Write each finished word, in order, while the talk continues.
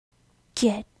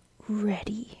Get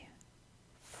ready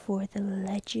for the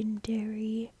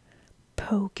legendary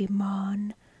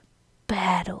Pokemon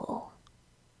battle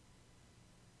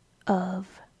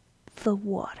of the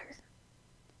water.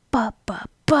 Ba ba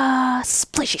ba,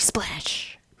 splishy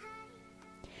splash.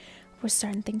 We're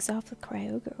starting things off with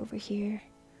Kyogre over here.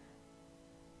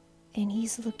 And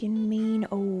he's looking mean.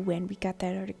 Oh, and we got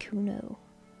that Articuno.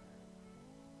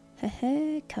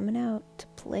 Haha, coming out to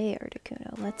play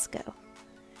Articuno. Let's go.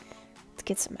 Let's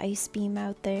get some Ice Beam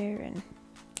out there, and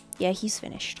yeah, he's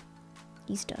finished.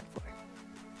 He's done for.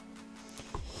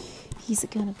 He's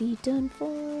gonna be done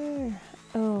for.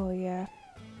 Oh, yeah.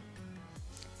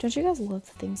 Don't you guys love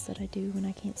the things that I do when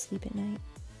I can't sleep at night?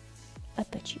 I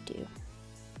bet you do.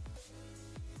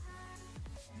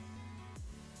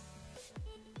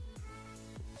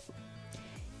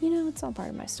 You know, it's all part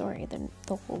of my story, the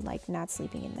whole, like, not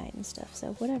sleeping at night and stuff,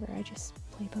 so whatever, I just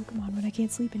play Pokemon when I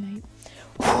can't sleep at night.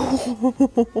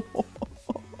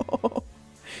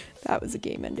 That was a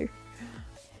game ender.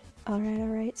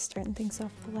 Alright, starting things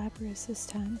off with the Lapras this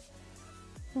time.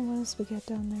 And what else we got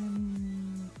down there?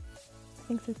 I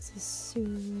think that's a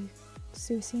Suicune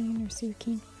or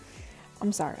Suicune.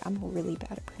 I'm sorry, I'm really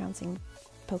bad at pronouncing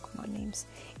Pokemon names.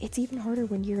 It's even harder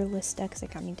when you're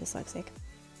dyslexic.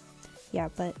 Yeah,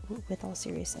 but with all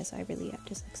seriousness, I really am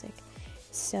dyslexic.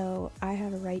 So I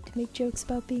have a right to make jokes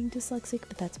about being dyslexic,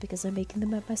 but that's because I'm making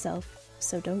them up myself.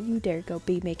 So don't you dare go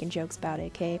be making jokes about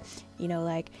it, okay? You know,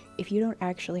 like, if you don't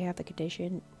actually have the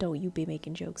condition, don't you be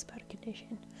making jokes about a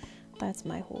condition. That's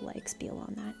my whole, like, spiel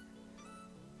on that.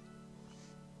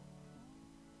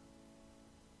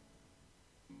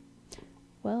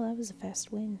 Well, that was a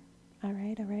fast win.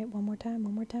 Alright, one more time,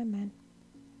 man.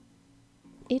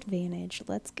 Advantage,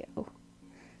 let's go.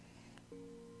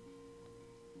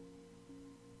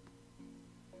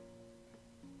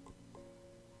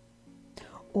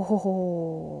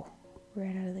 Oh,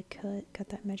 right out of the cut. Got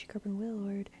that Magicarp and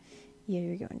Waillord. Yeah,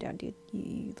 you're going down, dude.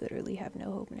 You literally have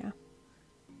no hope now.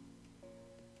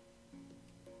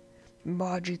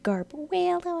 Magicarp,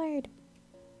 Waillord.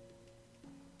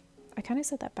 I kind of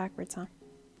said that backwards, huh?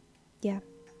 Yeah.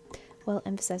 Well,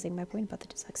 emphasizing my point about the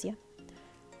dyslexia.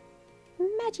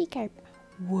 Magicarp.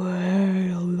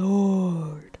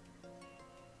 Waillord.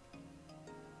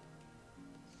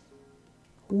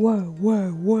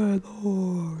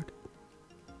 Waillord.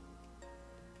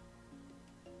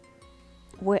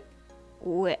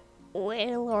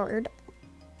 Waillord.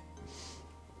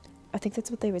 I think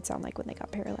that's what they would sound like when they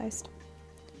got paralyzed.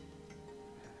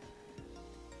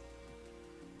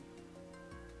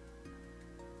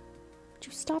 Would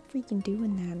you stop freaking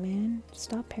doing that, man?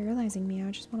 Stop paralyzing me.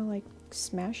 I just want to, like,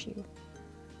 smash you.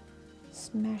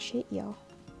 Smash it, y'all.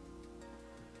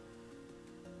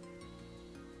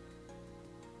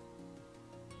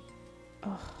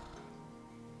 Ugh.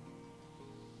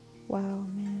 Wow,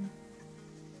 man.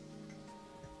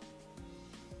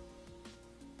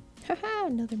 Haha,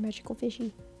 another magical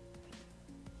fishy.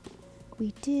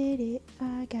 We did it.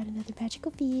 I got another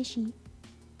magical fishy.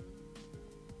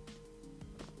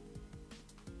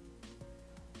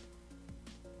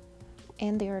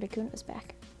 And the Articuno's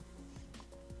back.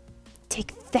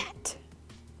 Take that!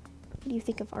 What do you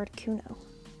think of Articuno?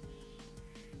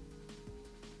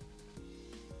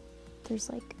 There's,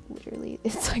 like, literally,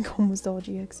 it's like almost all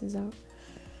GXs out.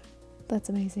 That's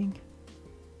amazing.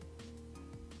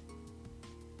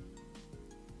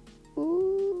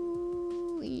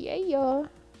 Ooh, yeah.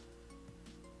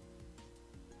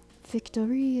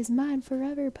 Victory is mine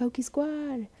forever, Poke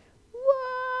Squad.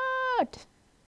 What?